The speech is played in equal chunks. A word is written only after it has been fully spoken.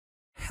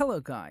Hello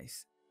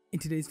guys, in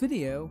today's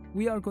video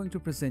we are going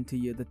to present to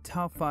you the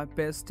top 5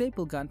 best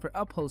staple gun for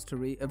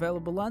upholstery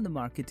available on the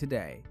market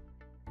today.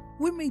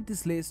 We made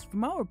this list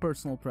from our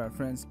personal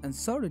preference and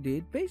sorted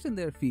it based on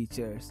their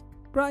features,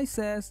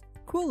 prices,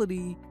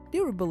 quality,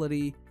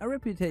 durability, and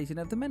reputation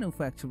of the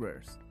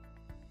manufacturers.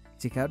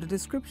 Check out the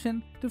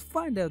description to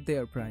find out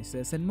their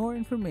prices and more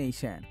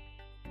information.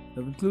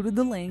 We've included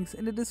the links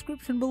in the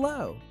description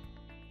below.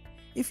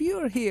 If you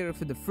are here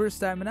for the first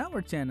time on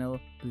our channel,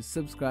 please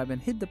subscribe and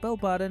hit the bell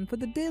button for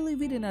the daily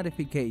video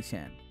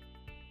notification.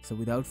 So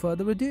without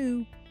further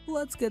ado,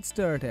 let's get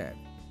started.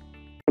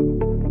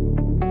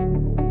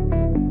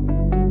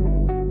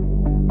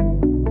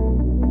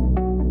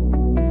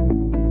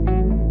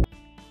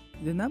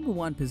 The number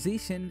 1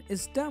 position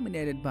is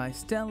dominated by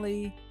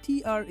Stanley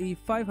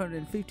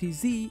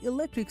TRE-550Z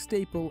electric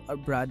staple or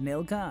broad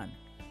nail gun.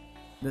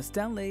 The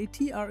Stanley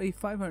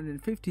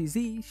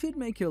TRE-550Z should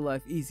make your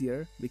life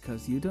easier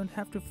because you don't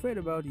have to fret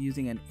about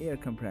using an air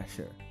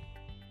compressor.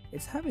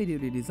 Its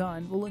heavy-duty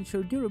design will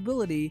ensure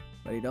durability,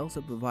 but it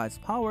also provides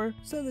power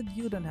so that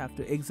you don't have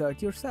to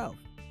exert yourself.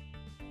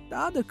 The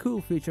other cool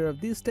feature of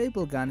this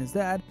staple gun is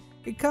that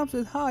it comes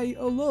with high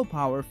or low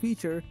power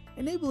feature,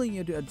 enabling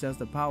you to adjust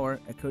the power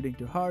according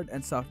to hard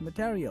and soft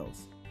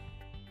materials.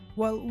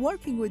 While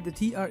working with the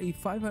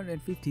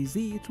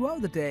TRE-550Z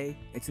throughout the day,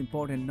 it's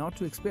important not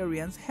to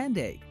experience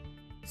handache.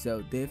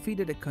 So they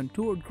fitted a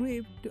contoured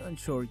grip to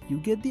ensure you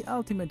get the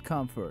ultimate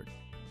comfort.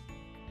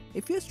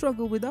 If you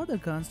struggle with other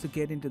guns to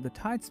get into the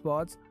tight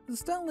spots, the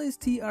Stanley's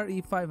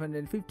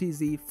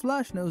TRE-550Z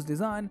flush nose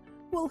design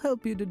will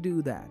help you to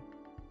do that.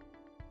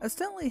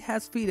 Stanley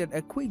has fitted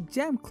a quick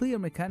jam clear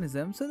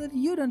mechanism so that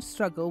you don't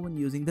struggle when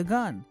using the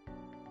gun.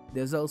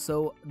 There's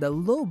also the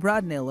low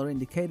broad nailer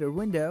indicator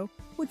window,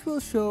 which will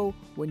show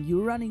when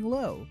you're running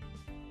low.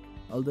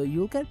 Although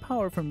you'll get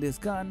power from this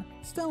gun,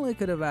 Stanley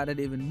could have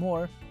added even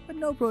more, but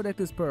no product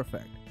is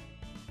perfect.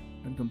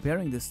 When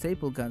comparing the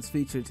staple gun's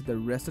feature to the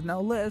rest of our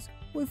list,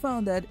 we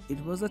found that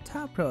it was a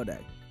top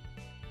product.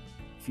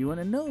 If you want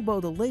to know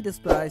about the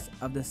latest price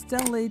of the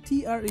Stanley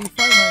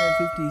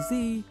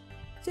TRE-550Z,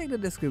 check the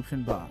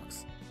description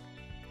box.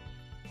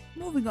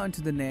 Moving on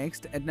to the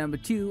next, at number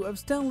 2 of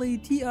Stanley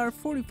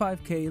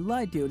TR-45K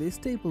Light Duty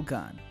Staple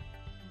Gun.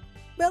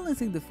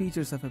 Balancing the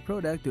features of a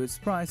product to its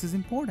price is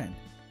important,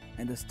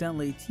 and the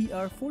Stanley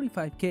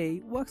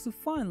TR-45K walks a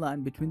fine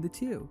line between the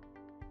two.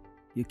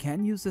 You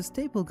can use the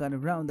staple gun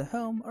around the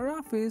home or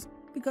office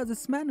because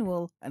it's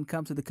manual and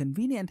comes with a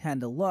convenient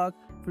handle lock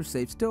for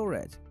safe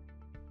storage.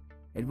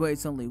 It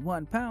weighs only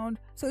 1 pound,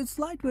 so it's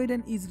lightweight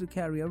and easy to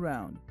carry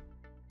around.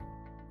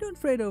 Don't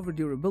fret over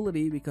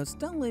durability because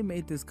Stanley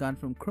made this gun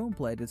from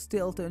chrome-plated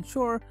steel to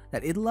ensure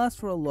that it lasts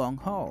for a long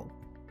haul.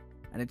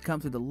 And it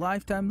comes with a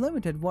lifetime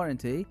limited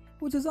warranty,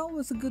 which is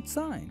always a good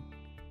sign.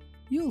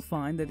 You'll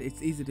find that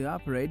it's easy to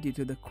operate due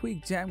to the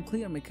quick jam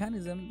clear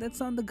mechanism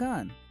that's on the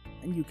gun,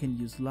 and you can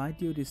use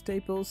light-duty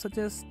staples such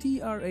as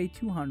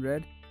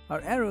TRA-200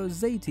 or Arrow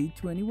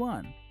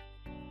ZT-21.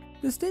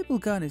 The staple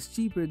gun is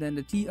cheaper than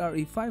the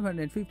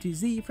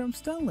TRE-550Z from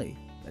Stanley,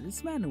 but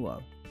it's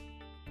manual.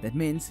 That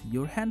means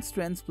your hand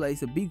strength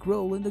plays a big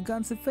role in the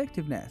gun's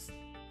effectiveness.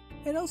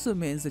 It also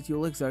means that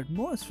you'll exert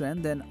more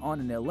strength than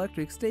on an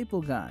electric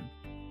staple gun.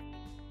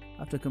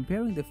 After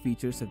comparing the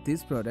features of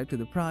this product to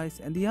the price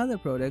and the other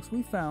products,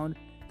 we found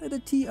that the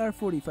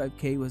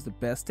TR-45K was the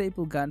best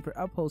staple gun for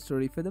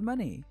upholstery for the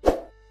money.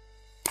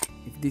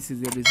 If this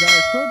is your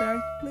desired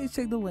product, please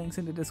check the links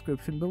in the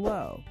description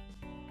below.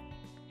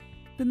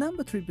 The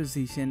number 3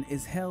 position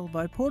is held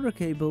by Porter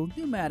Cable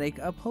Pneumatic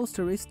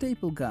Upholstery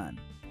Staple Gun.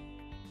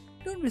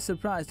 Don't be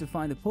surprised to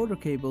find the Porter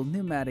Cable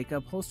Pneumatic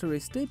Upholstery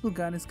Staple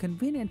Gun is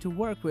convenient to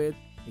work with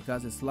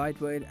because it's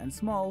lightweight and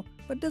small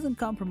but doesn't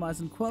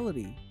compromise on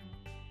quality.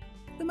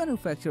 The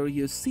manufacturer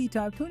used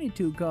C-type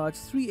 22 gauge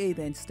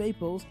 3/8"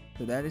 staples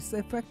so that it's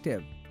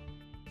effective.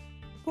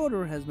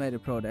 Porter has made a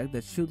product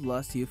that should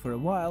last you for a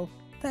while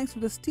thanks to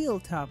the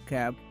steel top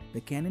cap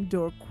that can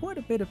endure quite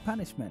a bit of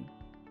punishment.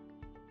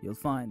 You'll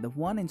find the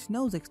 1-inch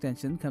nose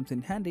extension comes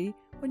in handy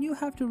when you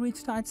have to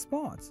reach tight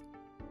spots.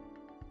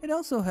 It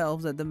also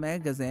helps that the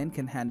magazine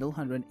can handle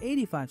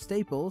 185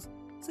 staples,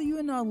 so you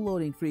are not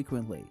loading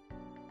frequently.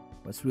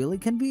 What's really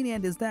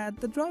convenient is that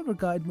the driver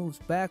guide moves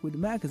back with the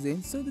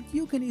magazine so that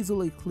you can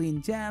easily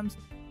clean jams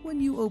when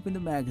you open the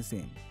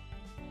magazine.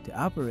 To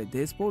operate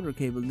this Porter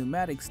Cable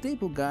Pneumatic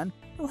Staple Gun,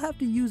 you'll have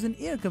to use an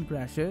air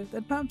compressor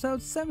that pumps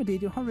out 70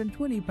 to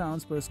 120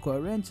 pounds per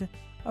square inch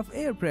of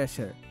air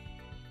pressure.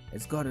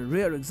 It's got a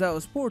rear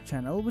exhaust port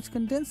channel which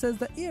condenses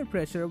the air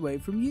pressure away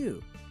from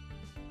you.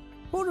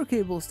 Porter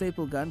Cable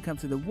Staple Gun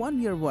comes with a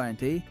 1-year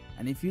warranty,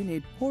 and if you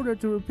need Porter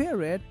to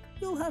repair it,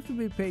 you'll have to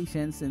be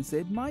patient since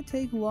it might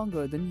take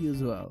longer than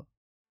usual.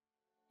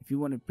 If you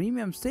want a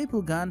premium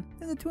staple gun,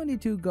 then the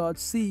 22 gauge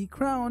C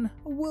Crown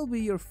will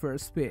be your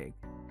first pick.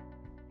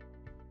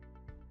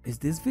 Is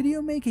this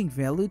video making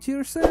value to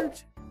your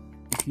search?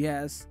 If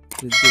yes,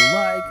 please do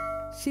like,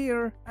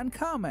 share, and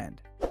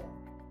comment.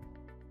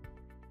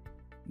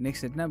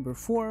 Next at number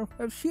 4,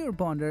 we have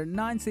Surebonder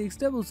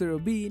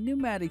 9600B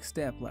Pneumatic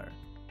Stapler.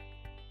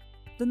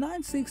 The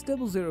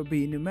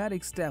 9600B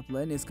pneumatic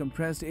stapler is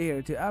compressed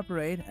air to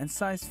operate and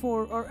size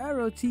 4 or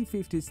Arrow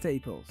T50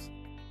 staples.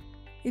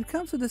 It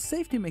comes with a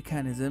safety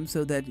mechanism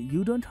so that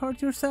you don't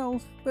hurt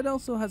yourself, but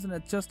also has an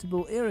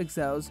adjustable air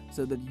exhaust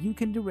so that you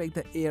can direct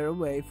the air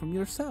away from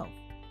yourself.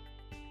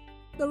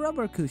 The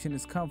rubber cushion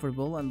is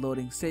comfortable and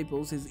loading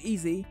staples is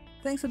easy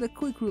thanks to the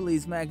quick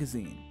release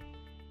magazine.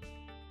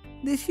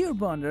 The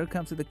Surebonder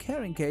comes with a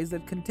carrying case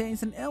that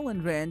contains an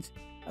Allen wrench,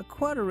 a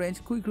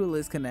 1/4-inch quick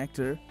release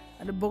connector,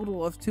 and a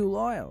bottle of tool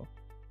oil.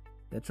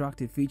 The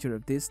attractive feature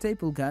of this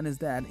staple gun is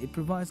that it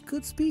provides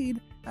good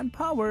speed and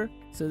power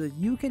so that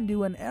you can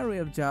do an array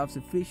of jobs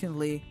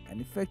efficiently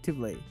and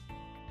effectively.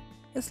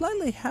 It's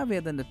slightly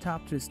heavier than the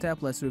top 3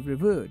 staplers we've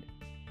reviewed,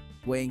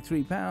 weighing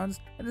 3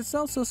 pounds, and it's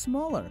also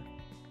smaller.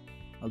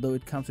 Although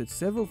it comes with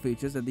several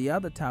features that the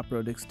other top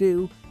products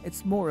do,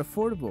 it's more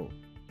affordable.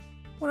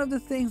 One of the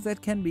things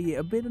that can be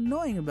a bit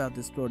annoying about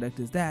this product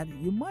is that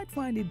you might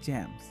find it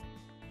jams.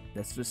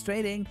 That's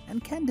frustrating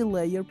and can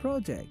delay your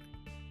project.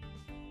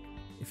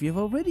 If you've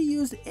already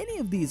used any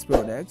of these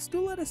products,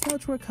 do let us know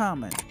through a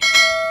comment.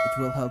 It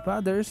will help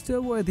others to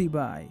avoid the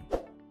buy.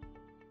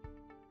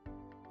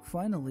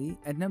 Finally,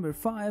 at number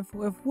 5,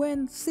 we have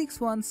Wen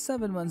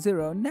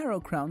 61710 Narrow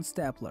Crown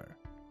Stapler.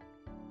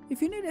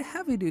 If you need a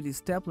heavy-duty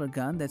stapler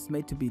gun that's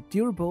made to be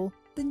durable,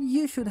 then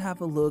you should have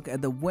a look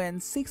at the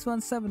Wen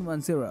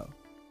 61710.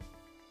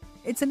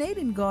 It's an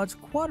 18-gauge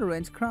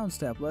 1/4-inch crown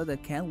stapler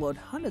that can load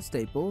 100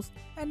 staples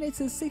and needs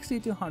a 60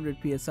 to 100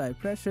 psi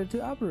pressure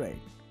to operate.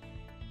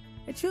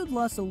 It should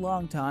last a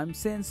long time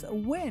since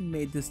Wen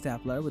made this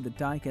stapler with a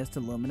die-cast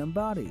aluminum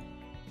body.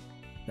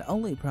 The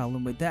only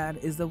problem with that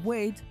is the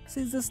weight,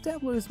 since the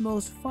stapler is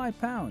most 5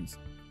 pounds,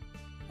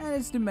 and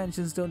its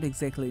dimensions don't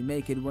exactly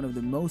make it one of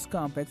the most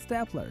compact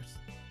staplers.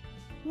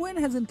 Wen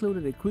has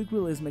included a quick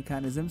release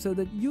mechanism so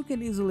that you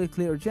can easily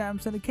clear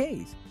jams in a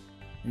case,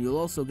 and you'll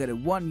also get a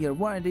 1-year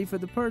warranty for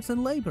the parts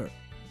and labor,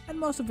 and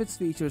most of its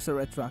features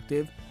are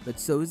attractive, but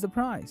so is the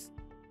price.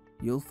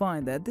 You'll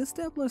find that this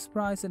stapler's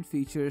price and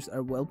features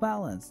are well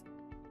balanced.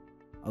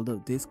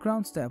 Although this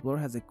crown stapler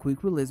has a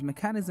quick release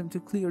mechanism to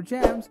clear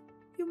jams,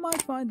 you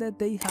might find that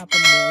they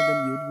happen more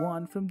than you'd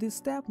want from this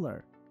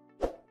stapler.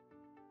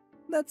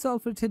 That's all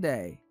for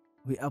today.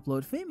 We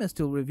upload famous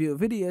tool review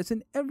videos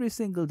in every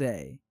single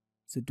day,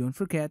 so don't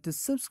forget to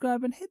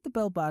subscribe and hit the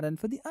bell button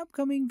for the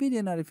upcoming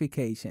video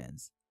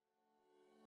notifications.